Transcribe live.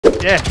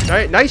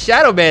Yeah, nice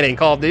shadow banning,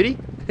 Call of Duty.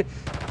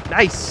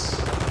 Nice.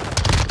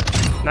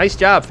 Nice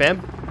job,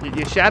 fam.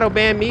 You shadow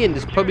ban me and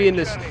just put me in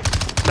this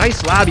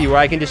nice lobby where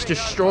I can just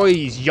destroy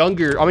these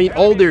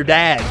older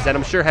dads that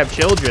I'm sure have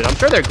children. I'm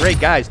sure they're great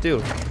guys,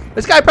 too.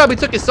 This guy probably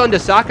took his son to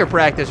soccer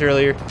practice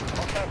earlier.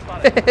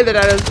 I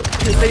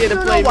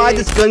don't know why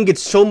this gun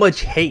gets so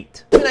much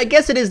hate. I mean, I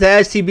guess it is the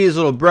STB's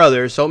little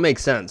brother, so it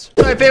makes sense.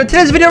 Alright, fam, in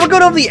today's video, we're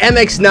going over the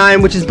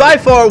MX9, which is by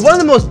far one of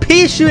the most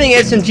peace-shooting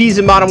SMGs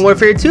in Modern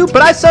Warfare 2,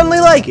 but I suddenly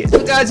like it.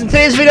 So, guys, in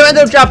today's video, I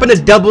ended up dropping a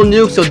double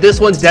nuke, so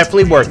this one's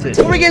definitely worth it.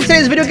 Before we get into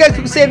today's video, guys,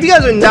 quick say, if you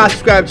guys are not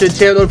subscribed to the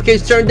channel,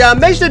 notifications turned down,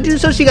 make sure to do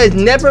so you guys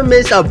never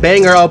miss a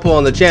banger upload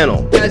on the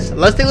channel. Guys,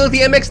 let's take a look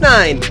at the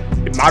MX9.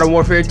 In Modern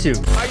Warfare 2.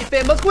 Alright,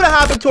 fam, let's go to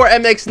hop into our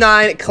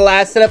MX9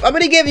 class setup. I'm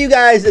going to give you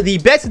guys the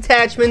best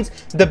attachments,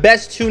 the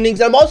best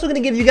tunings. I'm also going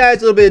to give you guys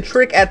a little bit of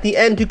trick at the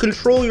end to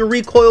control your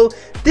recoil.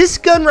 This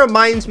gun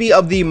reminds me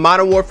of the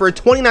Modern Warfare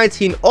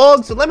 2019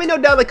 AUG, so let me know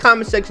down in the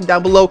comment section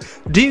down below,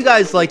 do you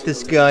guys like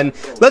this gun?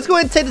 Let's go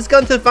ahead and take this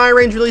gun to the firing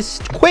range really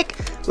quick.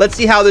 Let's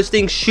see how this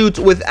thing shoots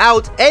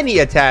without any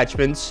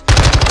attachments.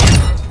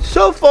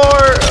 So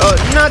far,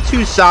 not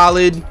too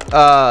solid,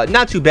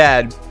 not too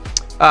bad.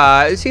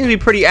 It seems to be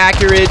pretty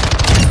accurate.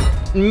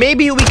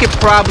 Maybe we could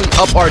probably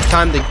up our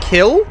time to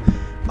kill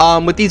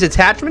with these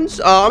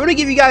attachments. I'm going to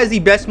give you guys the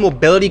best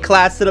mobility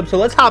class setup, so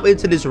let's hop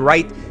into this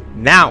right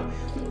now.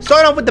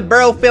 Starting off with the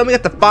barrel film, we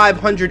got the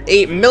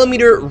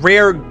 508mm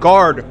rear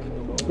guard.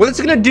 What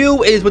it's going to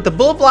do is with the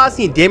bullet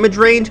velocity and damage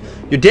range,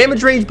 your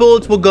damage range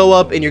bullets will go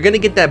up and you're going to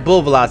get that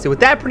bullet velocity. What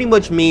that pretty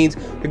much means,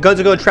 your guns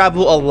are going to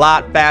travel a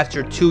lot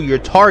faster to your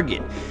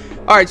target.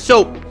 Alright,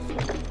 so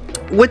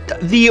with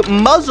the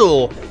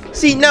muzzle...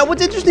 See, now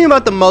what's interesting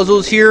about the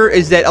muzzles here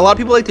is that a lot of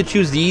people like to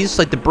choose these,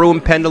 like the Brew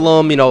and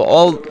Pendulum, you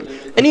know,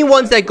 any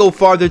ones that go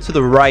farther to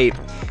the right.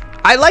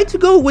 I like to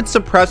go with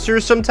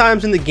suppressors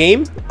sometimes in the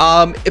game,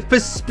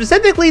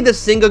 specifically the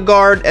single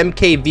guard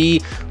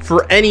MKV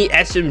for any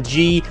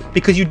SMG,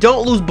 because you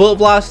don't lose bullet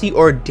velocity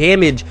or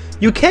damage.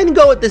 You can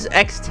go with this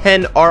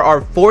X10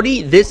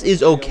 RR40. This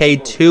is okay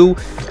too.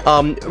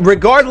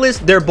 Regardless,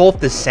 they're both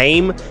the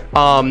same,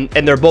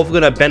 and they're both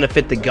going to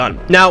benefit the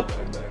gun. Now,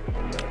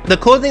 the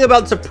cool thing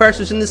about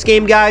suppressors in this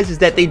game, guys, is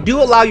that they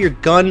do allow your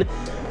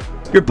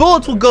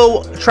bullets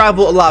will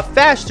travel a lot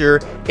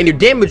faster, and your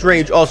damage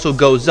range also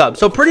goes up.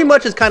 So pretty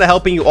much it's kind of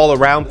helping you all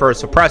around for a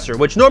suppressor,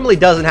 which normally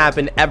doesn't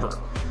happen ever.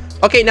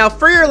 Okay, now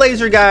for your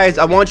laser, guys,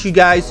 I want you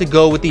guys to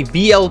go with the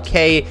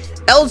VLK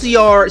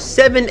LZR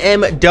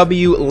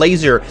 7MW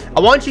laser. I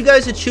want you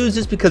guys to choose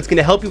this because it's going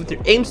to help you with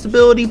your aim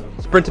stability,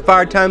 sprint to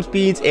fire time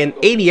speeds, and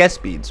ADS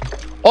speeds.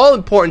 All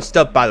important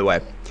stuff, by the way.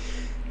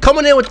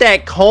 Coming in with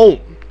that comb.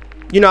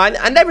 You know,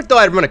 I never thought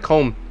I'd run a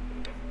comb,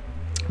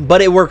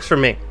 but it works for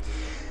me.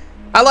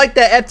 I like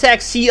that FTAC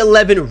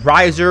C11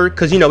 riser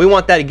because, you know, we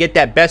want that to get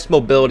that best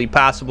mobility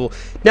possible.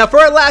 Now,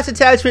 for our last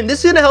attachment, this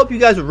is going to help you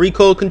guys with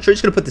recoil control.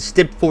 It's going to put the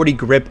Stip 40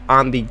 grip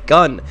on the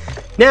gun.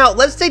 Now,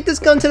 let's take this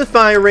gun to the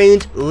firing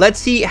range. Let's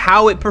see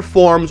how it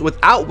performs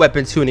without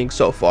weapon tuning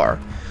so far.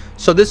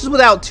 So this is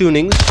without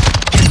tunings.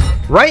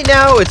 Right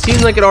now, it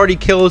seems like it already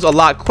kills a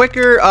lot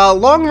quicker.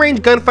 Long-range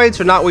gunfights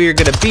are not where you're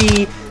going to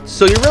be.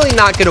 So you're really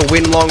not going to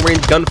win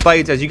long-range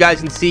gunfights. As you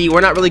guys can see,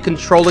 we're not really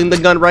controlling the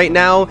gun right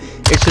now.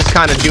 It's just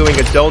kind of doing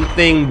its own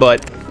thing.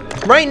 But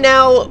right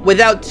now,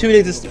 without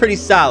tunings, it's pretty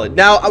solid.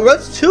 Now,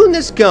 let's tune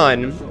this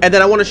gun. And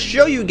then I want to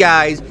show you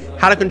guys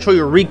how to control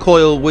your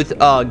recoil with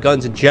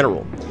guns in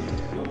general.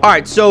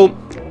 Alright, so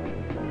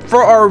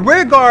for our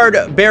rear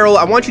guard barrel,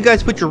 I want you guys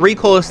to put your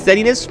recoil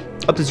steadiness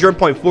up to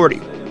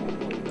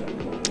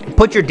 0.40.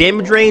 Put your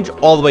damage range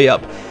all the way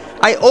up.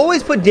 I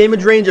always put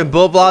damage range and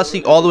bullet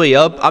velocity all the way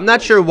up. I'm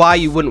not sure why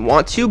you wouldn't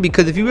want to,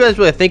 because if you guys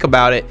really think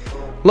about it,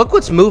 look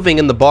what's moving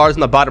in the bars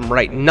on the bottom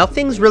right.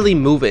 Nothing's really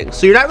moving.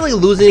 So you're not really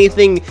losing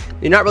anything.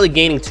 You're not really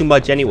gaining too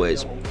much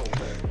anyways.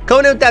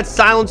 Going in with that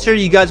silencer,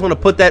 you guys want to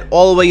put that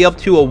all the way up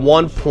to a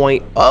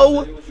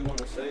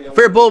 1.0.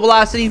 For your bullet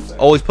velocity,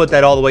 always put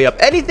that all the way up.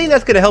 Anything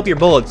that's going to help your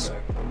bullets,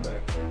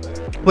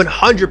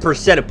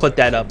 100% put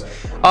that up.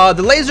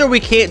 The laser we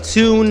can't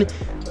tune.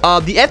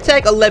 The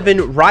FTAC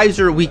 11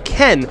 riser we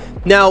can.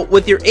 Now,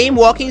 with your aim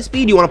walking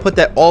speed, you want to put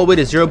that all the way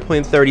to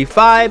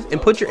 0.35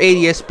 and put your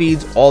ADS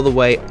speeds all the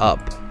way up.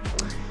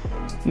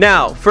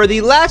 Now, for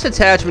the last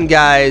attachment,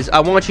 guys,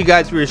 I want you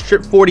guys for your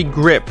Strip 40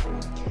 grip,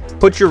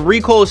 put your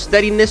recoil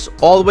steadiness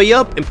all the way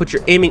up and put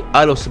your aiming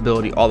idle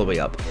stability all the way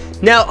up.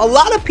 Now, a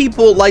lot of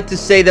people like to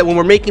say that when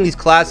we're making these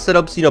class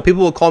setups, you know,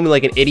 people will call me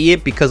like an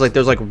idiot because like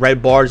there's like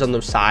red bars on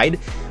the side.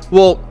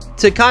 Well,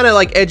 to kind of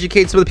like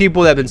educate some of the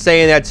people that have been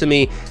saying that to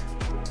me,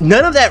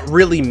 none of that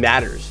really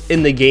matters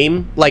in the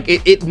game. Like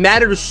it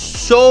matters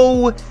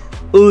so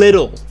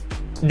little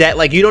that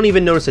like you don't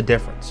even notice a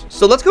difference.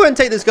 So let's go ahead and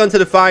take this gun to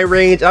the firing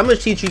range. I'm going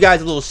to teach you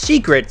guys a little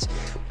secrets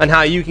on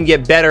how you can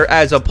get better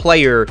as a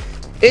player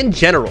in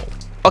general.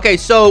 Okay,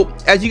 so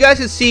as you guys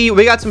can see,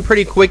 we got some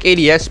pretty quick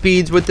ADS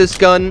speeds with this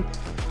gun.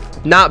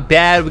 Not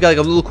bad. We got like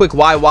a little quick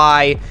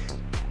YY.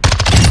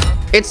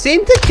 It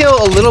seemed to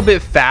kill a little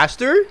bit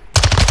faster.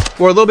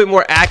 we're a little bit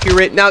more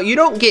accurate. Now, you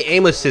don't get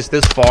aim assist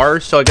this far,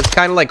 so it's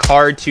kind of like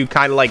hard to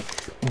kind of like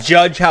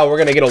judge how we're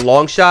gonna get a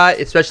long shot,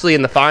 especially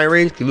in the firing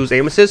range. You lose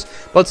aim assist.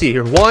 But let's see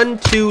here. 1,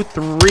 2,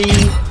 3.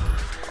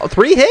 Oh,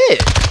 3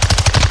 hit.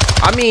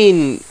 I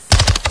mean,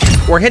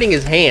 we're hitting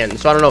his hand,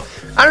 so I don't know.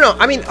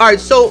 I mean, all right,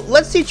 so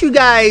let's teach you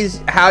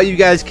guys how you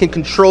guys can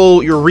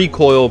control your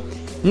recoil.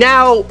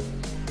 Now,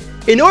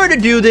 in order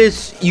to do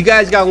this, you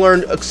guys gotta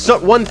learn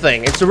one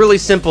thing. It's a really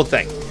simple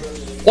thing.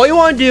 All you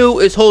want to do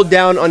is hold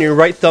down on your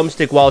right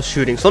thumbstick while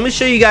shooting. So let me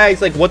show you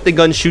guys like what the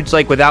gun shoots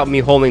like without me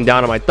holding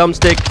down on my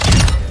thumbstick.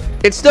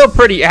 It's still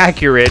pretty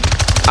accurate.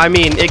 I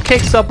mean, it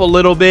kicks up a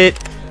little bit.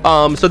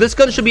 So this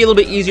gun should be a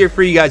little bit easier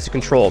for you guys to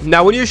control.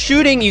 Now, when you're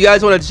shooting, you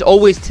guys want to just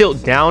always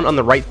tilt down on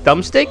the right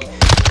thumbstick.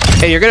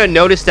 And you're going to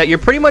notice that you're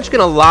pretty much going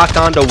to lock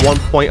onto one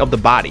point of the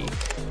body.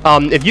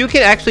 If you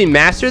can actually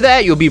master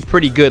that, you'll be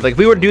pretty good. Like if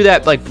we were to do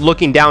that, like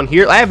looking down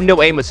here, I have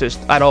no aim assist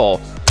at all.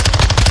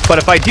 But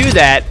if I do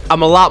that,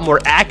 I'm a lot more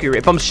accurate.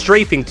 If I'm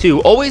strafing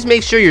too, always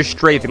make sure you're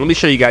strafing. Let me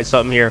show you guys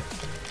something here.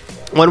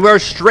 When we're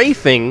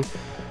strafing,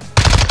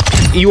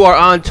 you are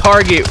on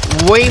target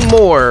way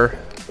more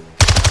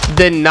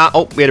than not.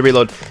 Oh, we had to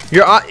reload.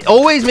 You're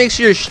always make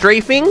sure you're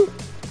strafing,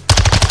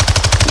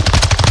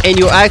 and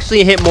you'll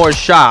actually hit more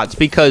shots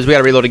because we got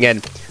to reload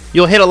again.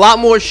 You'll hit a lot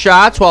more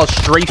shots while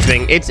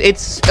strafing. It's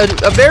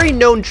a very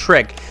known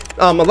trick.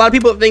 A lot of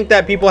people think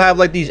that people have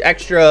like these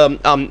extra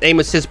aim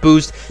assist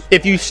boosts.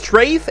 If you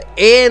strafe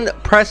and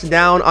press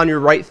down on your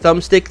right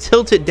thumbstick,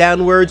 tilt it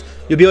downwards,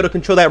 you'll be able to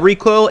control that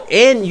recoil,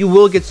 and you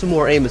will get some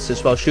more aim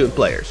assist while shooting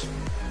players.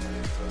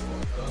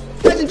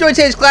 If you guys enjoyed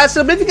today's class,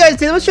 but if you guys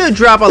did, let's sure to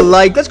drop a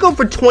like. Let's go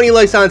for 20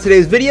 likes on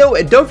today's video,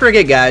 and don't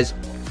forget, guys,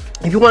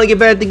 if you want to get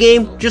better at the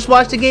game, just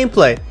watch the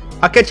gameplay.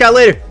 I'll catch y'all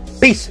later.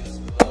 Peace.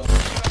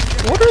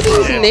 What are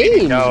these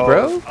names,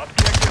 bro?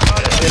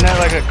 Isn't that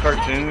like a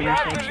cartoon or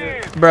some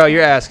shit? Bro,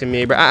 you're asking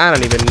me, bro. I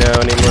don't even know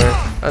anymore.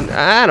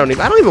 I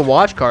don't even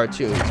watch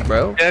cartoons,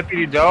 bro.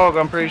 Deputy Dog,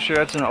 I'm pretty sure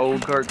that's an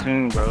old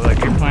cartoon, bro. Like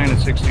you're playing a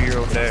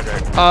 60-year-old dad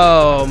right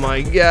now. Oh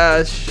my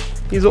gosh.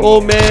 He's an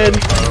old man.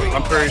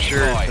 I'm pretty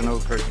sure it's an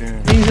old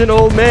cartoon. He's an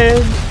old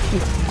man.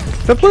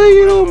 I'm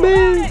playing an old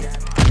man.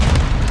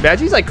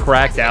 Badgie's like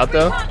cracked out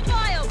though.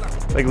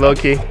 Like low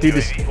key. Dude,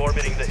 this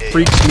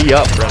freaks me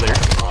up, brother.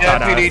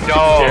 Deputy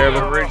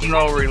Dog,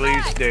 original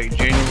release date,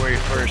 January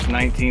 1st,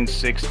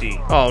 1960.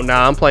 Oh,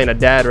 nah, I'm playing a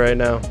dad right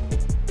now.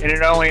 And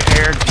it only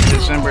aired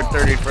December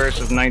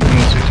 31st of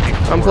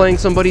 1964. I'm playing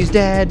somebody's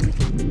dad.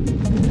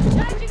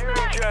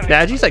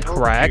 Badgie's like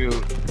cracked.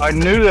 I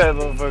knew that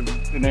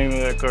the name of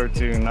that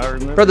cartoon. I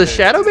remember. Bro, the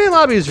Shadow Band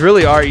lobbies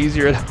really are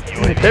easier.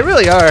 They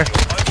really are.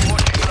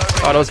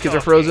 Oh, those kids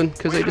are frozen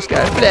because they just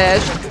got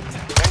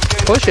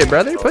flashed. Push it,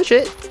 brother. Push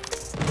it.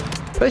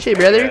 Push it,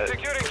 brother. Yeah,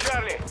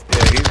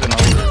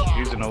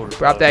 he's an older.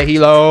 Drop that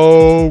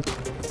helo.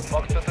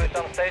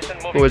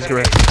 Who is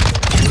correct?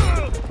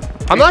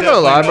 I'm not gonna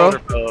lie, bro.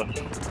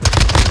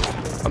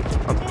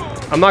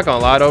 I'm not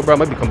gonna lie, though, bro. I'm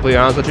gonna be completely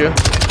honest with you.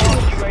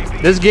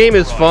 This game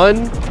is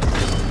fun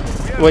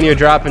when you're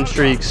dropping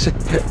streaks.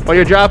 When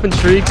you're dropping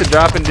streaks and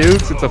dropping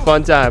dukes, it's a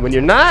fun time. When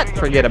you're not,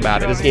 forget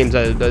about it. This game's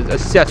a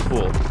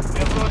cesspool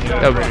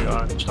of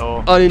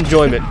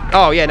unenjoyment.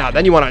 Oh yeah, no.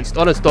 Then you want to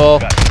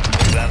uninstall.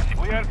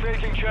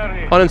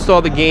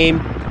 Uninstall the game.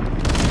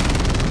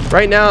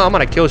 Right now, I'm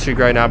on a kill streak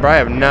right now, bro. I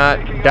have not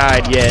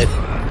died yet.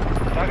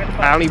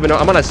 I don't even know.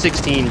 I'm on a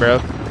 16, bro.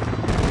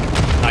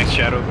 Nice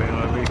shadow ban.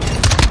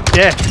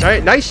 Yeah, all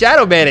right. Nice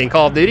shadow banning,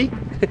 Call of Duty.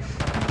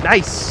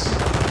 Nice.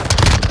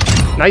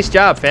 Nice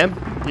job, fam.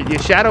 You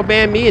shadow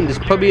ban me and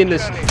just put me in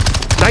this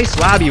nice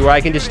lobby where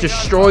I can just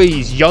destroy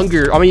these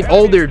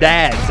older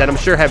dads that I'm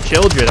sure have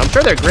children. I'm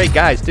sure they're great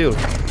guys, too.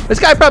 This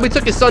guy probably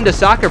took his son to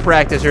soccer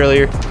practice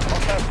earlier.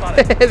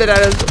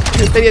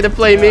 They had to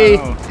play me.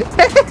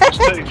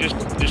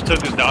 just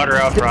took his daughter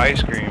out for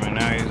ice cream, and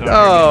now he's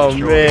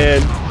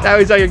man. Now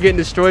he's out here getting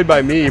destroyed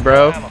by me,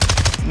 bro.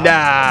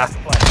 Nah.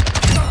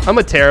 I'm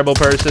a terrible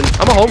person.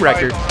 I'm a home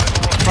wrecker.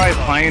 He's probably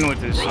playing with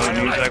his son.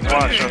 He's like,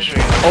 watch, I'll show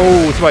you.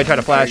 Oh, somebody tried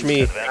to flash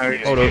me.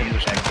 Hold on.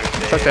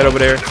 Tuck that over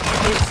there.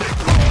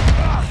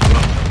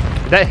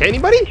 Did that hit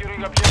anybody?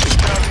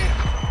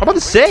 I'm about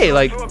to say,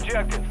 like...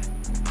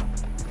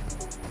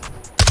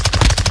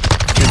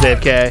 He's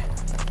AFK.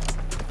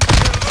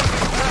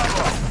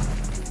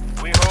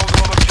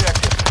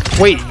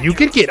 Wait, you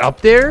could get up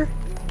there?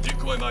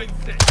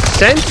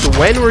 Since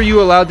when were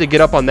you allowed to get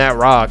up on that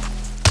rock?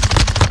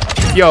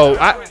 Yo,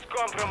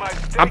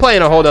 I'm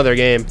playing a whole other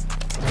game.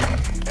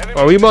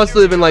 Or we must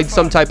live in like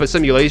some type of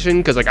simulation,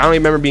 because like I don't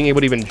even remember being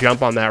able to even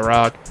jump on that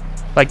rock.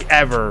 Like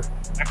ever.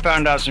 I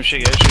found out some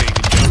shit yesterday you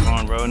could jump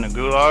on, bro, in the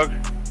gulag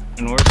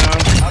in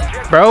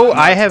Warzone. Bro,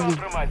 I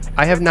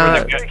have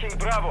not.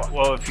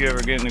 Well, if you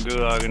ever get in the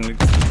gulag and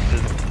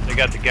they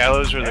got the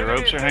gallows where the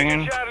ropes are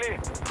hanging,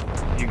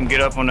 you can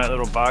get up on that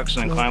little box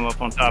and then climb up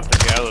on top of the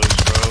gallows,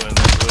 bro, and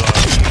the gulag.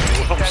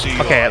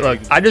 Okay, look,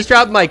 I just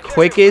dropped my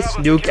quickest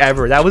nuke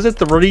ever. That was a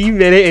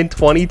 3-minute and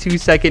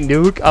 22-second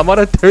nuke. I'm on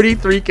a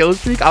 33 kill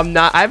streak. I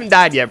haven't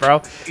died yet,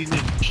 bro. You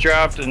just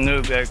dropped a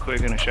nuke that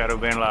quick in a shadow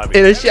ban lobby.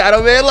 In a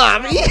shadow ban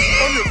lobby.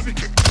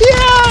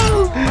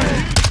 Yo!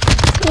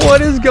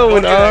 What is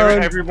going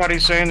on?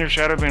 Everybody's saying their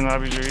shadow ban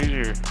lobbies are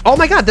easier. Oh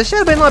my god, the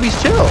shadow ban lobby's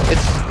chill.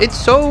 It's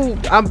so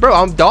bro,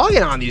 I'm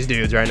dogging on these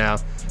dudes right now.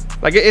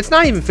 Like it's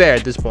not even fair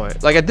at this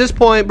point. Like at this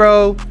point,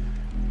 bro,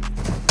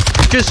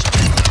 just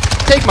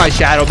take my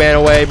shadow ban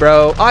away,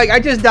 bro. I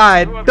just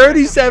died.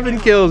 37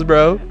 kills,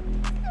 bro.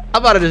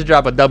 I'm about to just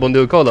drop a double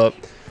nuke. Hold up.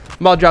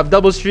 I'm about to drop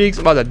double streaks.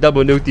 I'm about to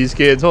double nuke these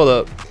kids. Hold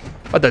up.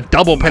 I'm about to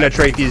double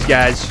penetrate these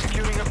guys.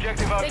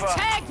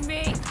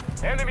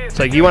 It's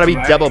like, you want to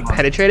be double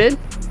penetrated?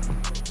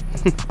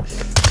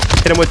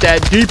 Hit him with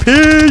that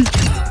DP.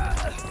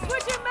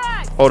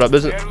 Hold up.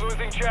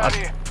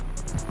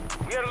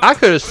 I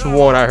could have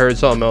sworn I heard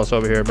something else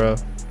over here, bro.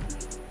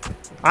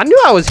 I knew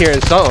I was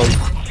hearing something.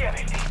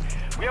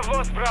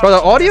 Bro,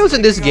 the audios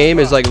in this game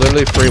is like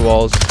literally free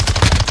walls.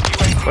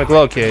 Like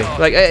low-key.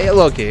 Like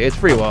low-key. It's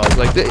free walls.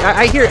 Like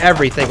I hear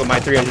everything with my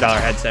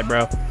 $300 headset,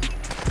 bro.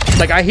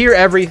 Like I hear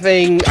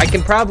everything. I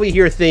can probably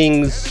hear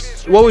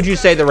things. What would you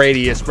say the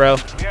radius, bro?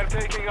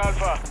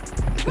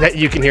 That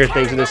you can hear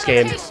things in this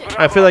game.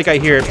 I feel like I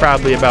hear it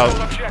probably about,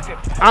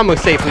 I'm gonna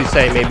safely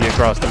say maybe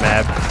across the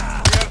map.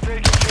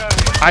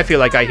 I feel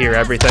like I hear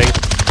everything.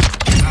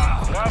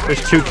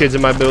 There's 2 kids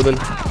in my building.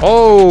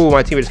 Oh,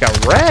 my teammate just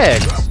got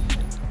wrecked.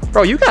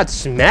 Bro, you got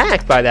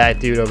smacked by that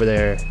dude over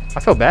there. I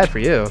feel bad for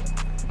you.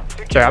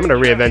 Sorry, I'm gonna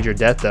re-avenge your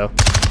death though.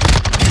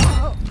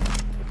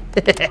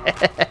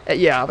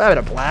 Yeah, I'm having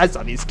a blast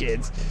on these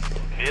kids.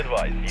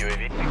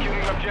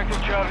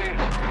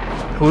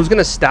 Who's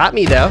gonna stop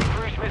me though?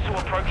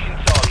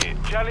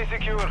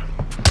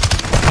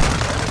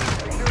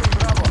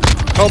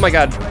 Oh my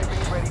god.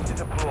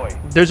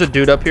 There's a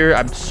dude up here.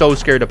 I'm so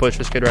scared to push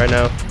this kid right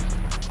now.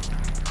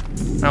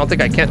 I don't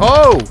think I can.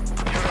 Oh!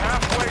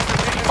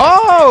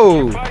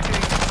 Oh!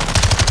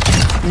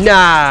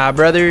 Nah,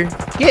 brother.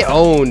 Get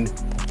owned.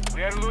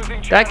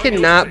 That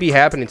cannot be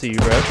happening to you,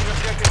 bro.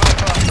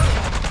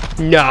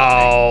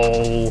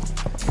 No.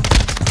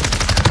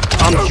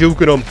 I'm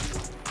juking him.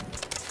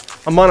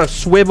 I'm on a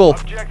swivel.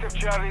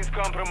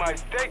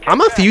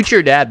 I'm a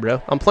future dad,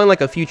 bro. I'm playing like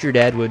a future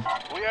dad would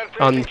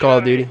on Call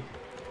of Duty.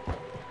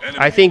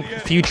 I think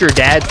future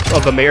dads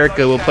of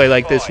America will play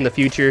like this in the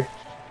future.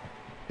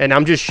 And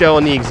I'm just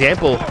showing the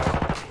example.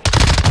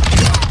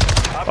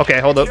 Okay,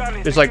 hold up.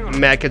 There's like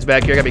mad kids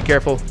back here. I gotta be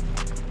careful.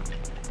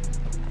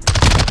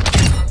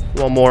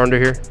 One more under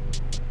here.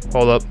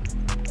 Hold up.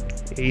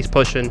 He's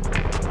pushing.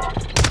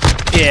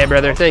 Yeah,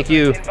 brother. Thank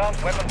you.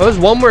 Oh, there's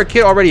one more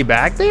kid already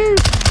back there?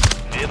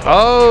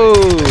 Oh.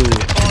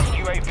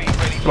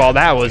 Well,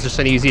 that was just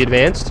an easy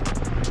advance.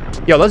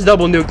 Yo, let's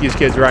double nuke these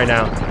kids right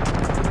now.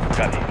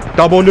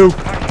 Double nuke.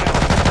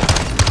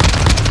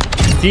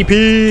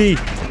 DP.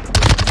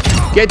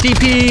 Get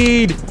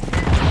DP'd.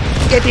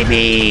 Get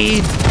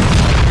DP'd.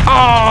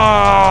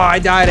 Oh, I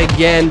died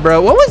again,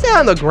 bro. What was that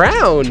on the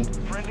ground?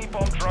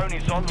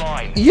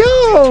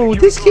 Yo,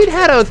 this kid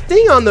had a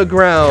thing on the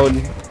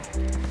ground.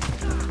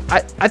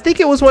 I think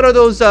it was one of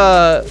those,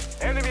 I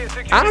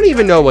don't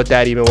even know what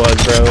that even was,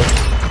 bro.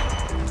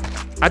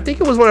 I think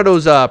it was one of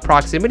those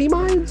proximity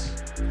mines.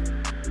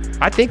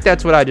 I think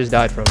that's what I just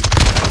died from.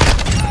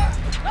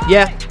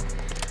 Yeah,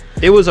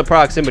 it was a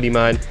proximity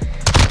mine.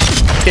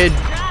 Kid,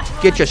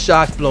 get your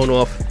socks blown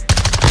off.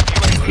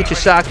 Get your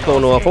socks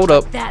blown off. Hold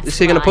up. Is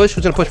he gonna push?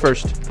 Who's gonna push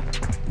first?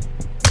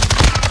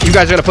 You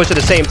guys are gonna push at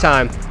the same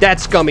time.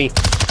 That's scummy.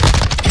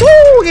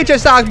 Woo! Get your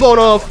socks blown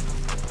off.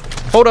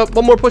 Hold up.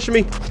 One more pushing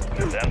me.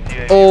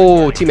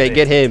 Oh, teammate,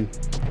 get him.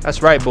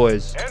 That's right,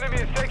 boys.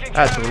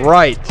 That's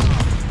right.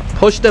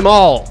 Push them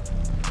all.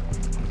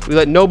 We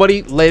let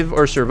nobody live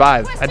or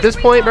survive. At this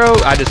point, bro,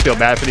 I just feel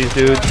bad for these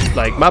dudes.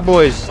 Like, my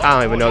boys, I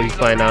don't even know what he's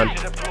playing on.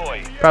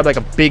 Probably like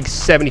a big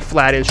 70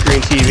 flat-inch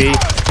screen TV.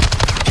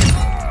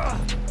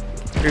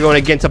 You're going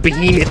against a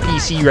behemoth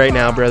PC right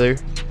now, brother.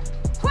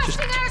 Just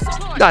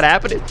not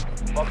happening.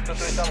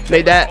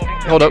 Made that.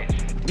 Hold up.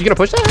 You gonna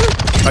push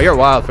that? Oh, you're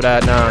wild for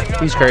that. Nah,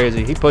 he's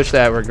crazy. He pushed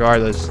that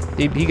regardless.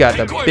 He got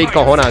the big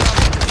cojones.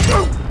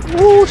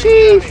 Ooh,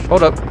 sheesh.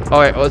 Hold up. All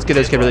right, well, let's get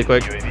this kid really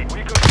quick.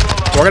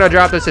 We're gonna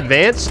drop this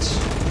advanced.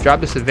 Drop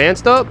this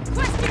advanced up.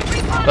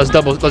 Let's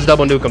double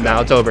nuke him now.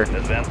 It's over.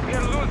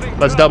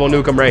 Let's double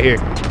nuke him right here.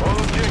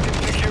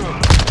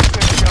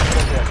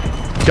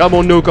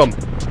 Double nuke him.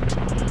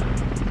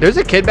 There's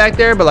a kid back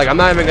there, but like I'm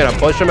not even gonna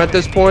push him at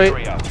this point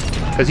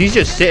because he's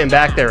just sitting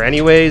back there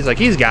anyways. Like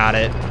he's got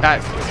it.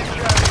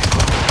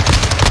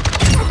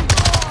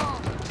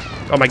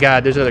 Oh my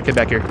god, there's another kid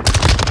back here.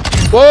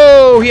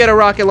 Whoa, he had a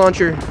rocket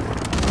launcher.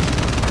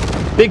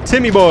 Big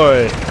Timmy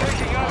boy.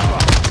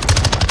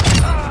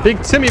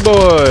 Big Timmy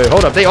boy.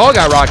 Hold up, they all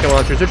got rocket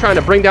launchers. They're trying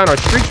to bring down our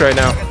streaks right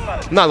now.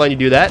 I'm not letting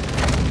you do that.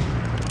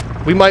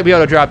 We might be able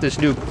to drop this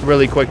nuke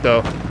really quick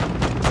though.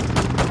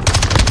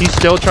 He's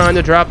still trying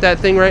to drop that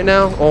thing right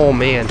now. Oh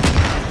man.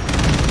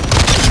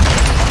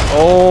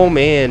 Oh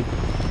man.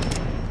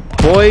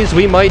 Boys,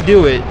 we might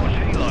do it.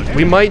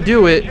 We might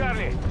do it.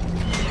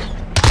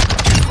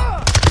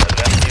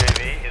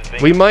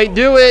 We might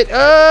do it.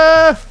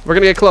 We're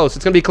gonna get close.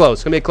 It's gonna be close.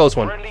 It's gonna be a close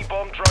one.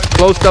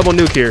 Close double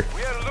nuke here.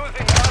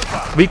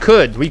 We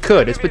could.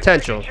 It's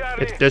potential.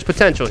 There's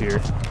potential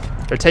here.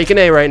 They're taking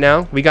A right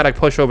now. We gotta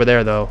push over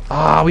there though.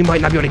 Ah, we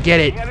might not be able to get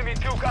it.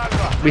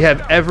 We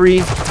have every.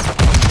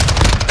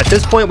 At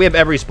this point, we have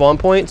every spawn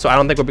point, so I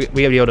don't think we'll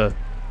be able to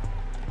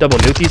double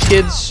nuke these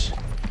kids.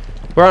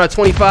 We're on a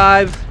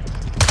 25.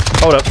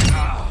 Hold up.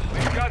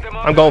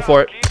 I'm going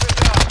for it.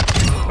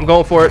 I'm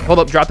going for it. Hold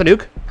up. Drop the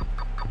nuke.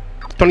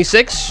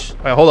 26. All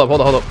right, hold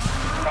up.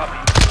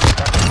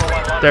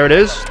 There it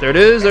is. There it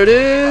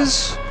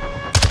is.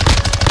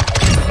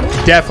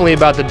 Definitely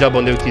about to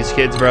double nuke these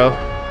kids, bro.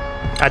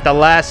 At the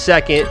last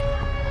second.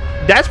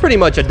 That's pretty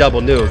much a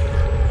double nuke.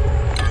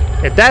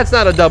 If that's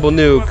not a double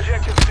nuke,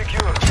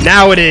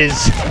 now it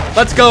is.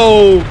 Let's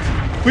go.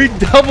 We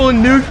double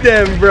nuked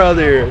them,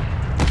 brother.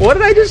 What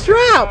did I just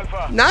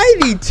drop?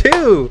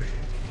 92.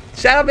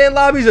 Shadow Band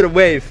lobbies are the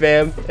wave,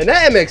 fam. And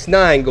that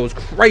MX9 goes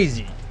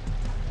crazy.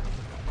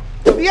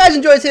 If you guys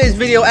enjoyed today's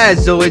video,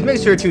 as always,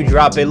 make sure to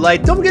drop a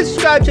like. Don't forget to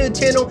subscribe to the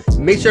channel.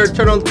 Make sure to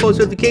turn on the post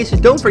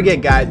notifications. Don't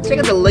forget, guys, check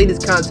out the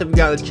latest content we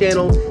got on the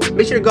channel.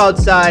 Make sure to go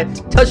outside,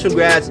 touch some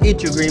grass,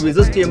 eat your green beans,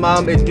 listen to your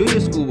mom, and do your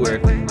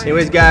schoolwork.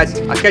 Anyways, guys,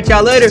 I'll catch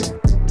y'all later.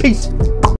 Peace.